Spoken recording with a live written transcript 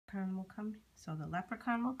leprechaun will come. So the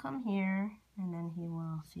leprechaun will come here, and then he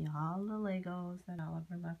will see all the Legos that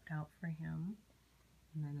Oliver left out for him.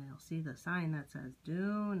 And then he'll see the sign that says,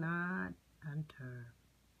 "Do not enter."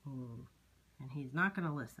 Ooh. And he's not going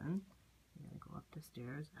to listen. He's going to go up the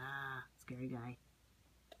stairs. Ah, scary guy.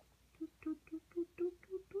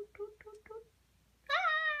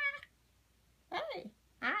 Ah! Hey,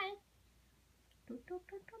 hi.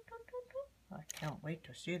 I can't wait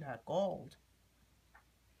to see that gold.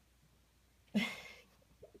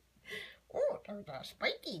 Oh, there's a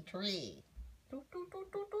spiky tree.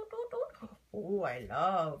 Oh, I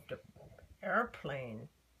love the airplane,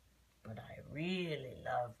 but I really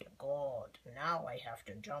love the gold. Now I have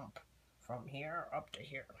to jump from here up to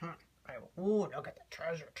here. Oh, look at the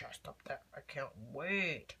treasure chest up there. I can't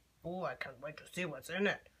wait. Oh, I can't wait to see what's in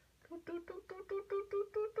it.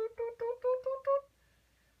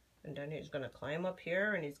 And then he's going to climb up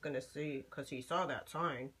here and he's going to see, because he saw that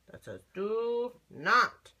sign that says, "Do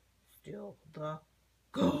not steal the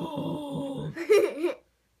gold."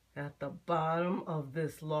 At the bottom of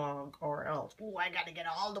this log, or else. Oh, I got to get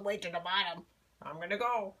all the way to the bottom. I'm going to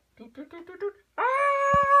go. Ah!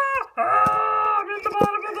 Ah! I'm in the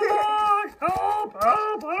bottom of the log. Help!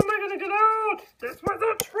 Help! How am I going to get out? This was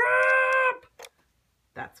a trap!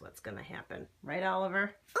 That's what's going to happen. Right,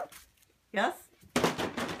 Oliver? Yes?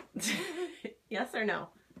 Yes or no?